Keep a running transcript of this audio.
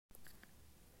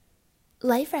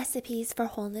Life Recipes for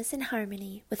Wholeness and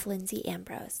Harmony with Lindsay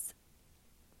Ambrose.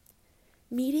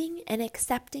 Meeting and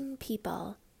accepting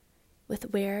people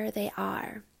with where they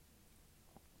are.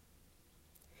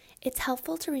 It's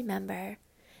helpful to remember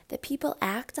that people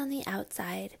act on the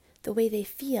outside the way they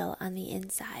feel on the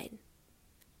inside.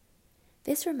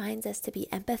 This reminds us to be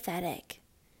empathetic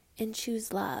and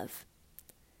choose love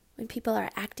when people are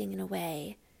acting in a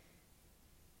way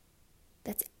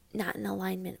that's not in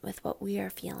alignment with what we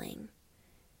are feeling.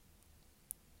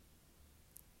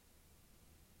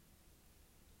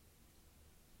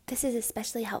 This is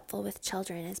especially helpful with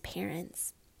children as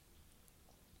parents.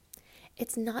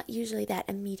 It's not usually that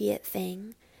immediate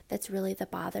thing that's really the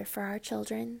bother for our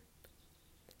children.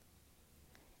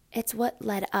 It's what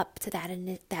led up to that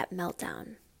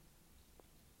meltdown.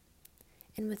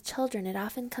 And with children, it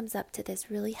often comes up to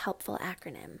this really helpful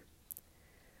acronym,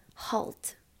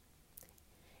 HALT.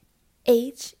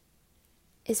 H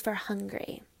is for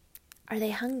hungry. Are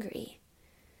they hungry?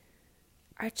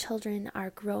 Our children are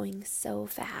growing so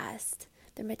fast.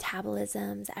 Their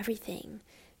metabolisms, everything.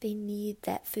 They need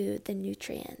that food, the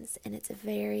nutrients. And it's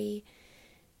very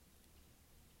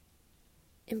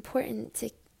important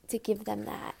to give them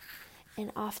that.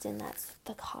 And often that's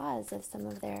the cause of some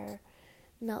of their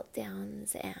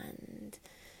meltdowns and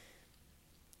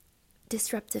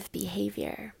disruptive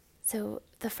behavior. So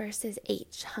the first is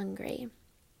H, hungry.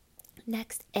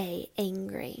 Next, A,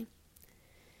 angry.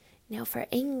 Now for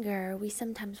anger, we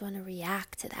sometimes want to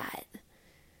react to that,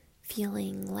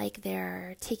 feeling like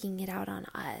they're taking it out on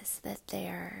us, that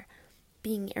they're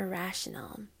being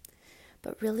irrational.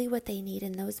 But really what they need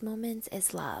in those moments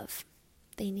is love.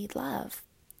 They need love.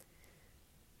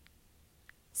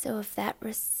 So if that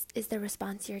is the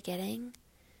response you're getting,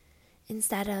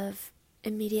 instead of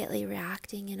immediately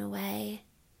reacting in a way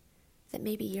that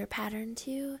maybe you're patterned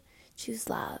to, choose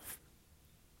love.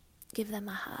 Give them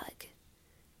a hug.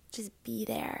 Just be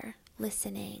there,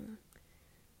 listening,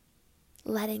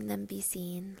 letting them be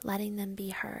seen, letting them be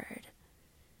heard,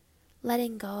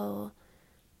 letting go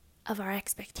of our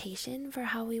expectation for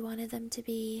how we wanted them to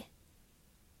be,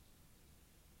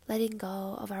 letting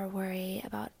go of our worry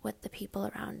about what the people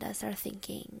around us are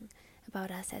thinking about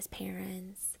us as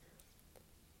parents,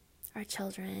 our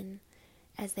children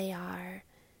as they are,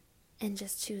 and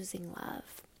just choosing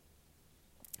love.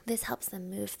 This helps them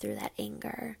move through that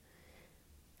anger,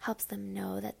 helps them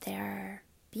know that they're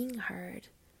being heard,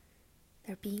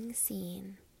 they're being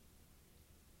seen,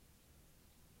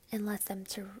 and lets them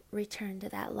to return to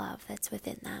that love that's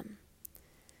within them.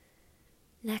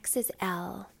 Next is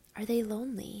L. Are they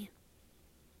lonely?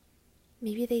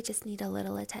 Maybe they just need a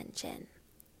little attention.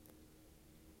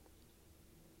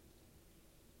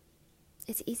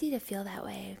 It's easy to feel that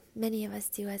way. Many of us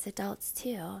do as adults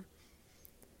too.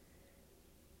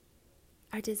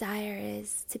 Our desire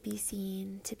is to be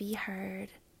seen, to be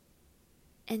heard,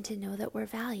 and to know that we're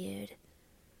valued.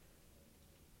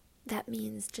 That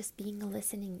means just being a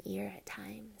listening ear at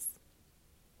times,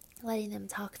 letting them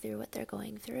talk through what they're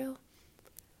going through.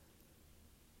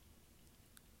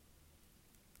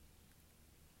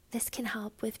 This can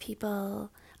help with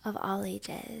people of all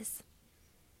ages.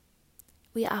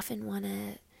 We often want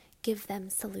to give them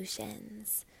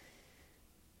solutions,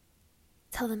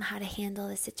 tell them how to handle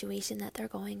the situation that they're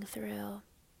going through.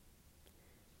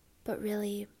 But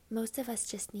really, most of us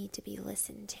just need to be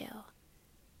listened to.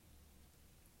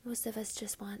 Most of us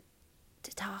just want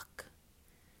to talk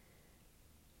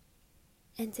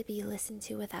and to be listened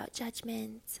to without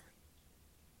judgment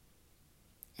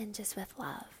and just with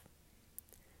love.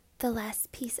 The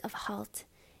last piece of HALT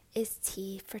is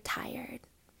T for tired.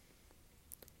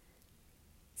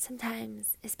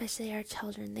 Sometimes, especially our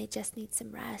children, they just need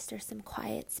some rest or some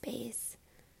quiet space.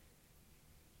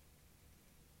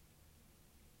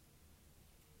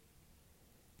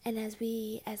 And as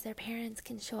we, as their parents,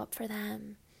 can show up for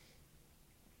them,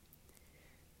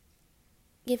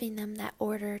 giving them that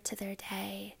order to their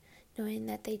day, knowing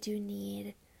that they do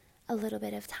need a little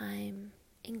bit of time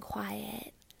in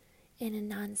quiet, in a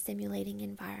non-stimulating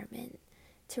environment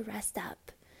to rest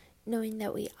up, knowing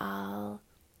that we all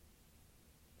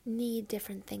need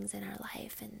different things in our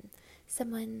life, and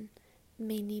someone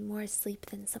may need more sleep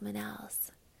than someone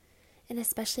else. And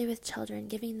especially with children,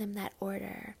 giving them that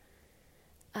order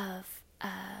of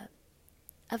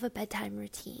a bedtime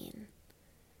routine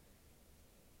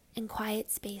and quiet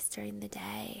space during the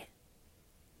day,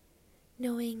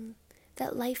 knowing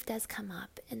that life does come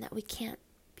up and that we can't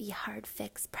be hard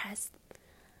fixed pressed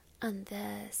on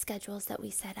the schedules that we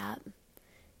set up.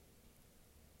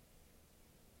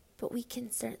 But we can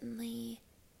certainly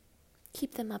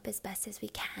keep them up as best as we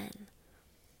can,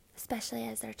 especially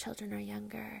as our children are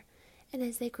younger, And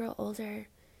as they grow older,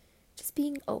 just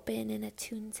being open and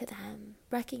attuned to them,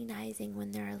 recognizing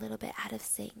when they're a little bit out of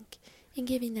sync and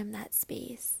giving them that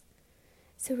space.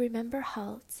 So remember,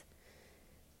 halt.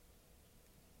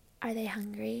 Are they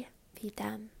hungry? Feed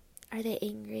them. Are they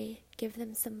angry? Give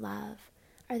them some love.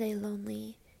 Are they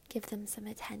lonely? Give them some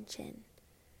attention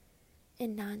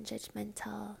and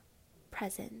non-judgmental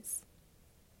presence.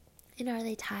 And are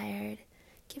they tired?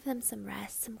 Give them some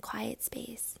rest, some quiet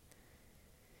space.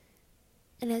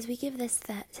 And as we give this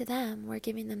to them, we're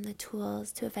giving them the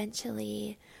tools to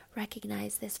eventually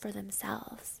recognize this for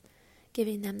themselves,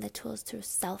 giving them the tools to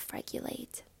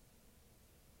self-regulate.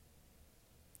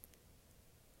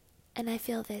 And I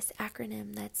feel this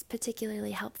acronym that's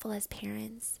particularly helpful as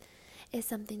parents is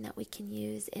something that we can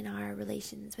use in our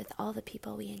relations with all the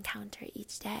people we encounter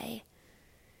each day.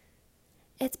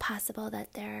 It's possible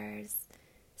that there's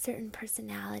certain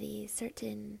personalities,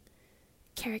 certain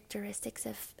characteristics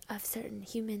of certain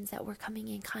humans that we're coming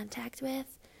in contact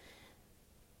with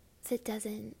that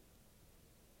doesn't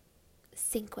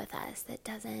sync with us, that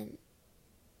doesn't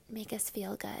make us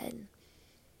feel good.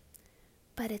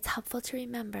 But it's helpful to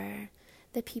remember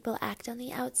that people act on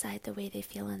the outside the way they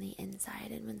feel on the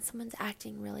inside. And when someone's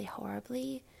acting really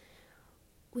horribly,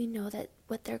 we know that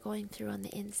what they're going through on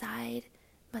the inside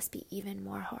must be even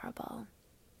more horrible.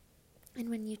 And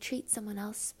when you treat someone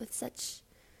else with such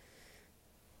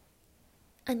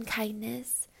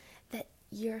unkindness, that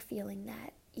you're feeling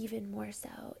that even more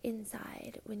so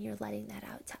inside when you're letting that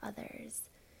out to others.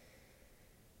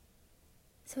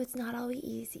 So it's not always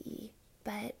easy,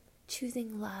 but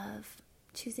choosing love,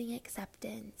 choosing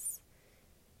acceptance,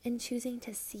 and choosing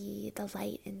to see the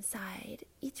light inside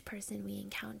each person we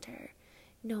encounter,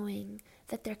 knowing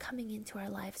that they're coming into our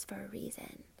lives for a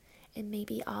reason. And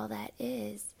maybe all that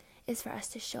is for us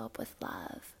to show up with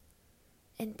love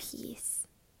and peace,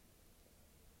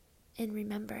 and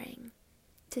remembering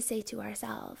to say to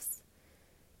ourselves,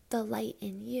 the light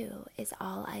in you is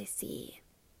all I see.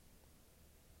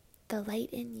 The light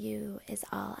in you is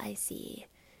all I see,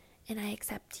 and I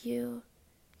accept you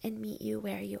and meet you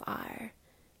where you are,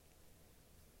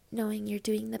 knowing you're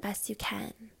doing the best you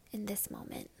can in this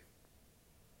moment.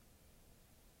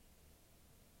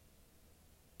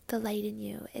 The light in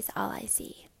you is all I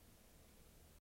see.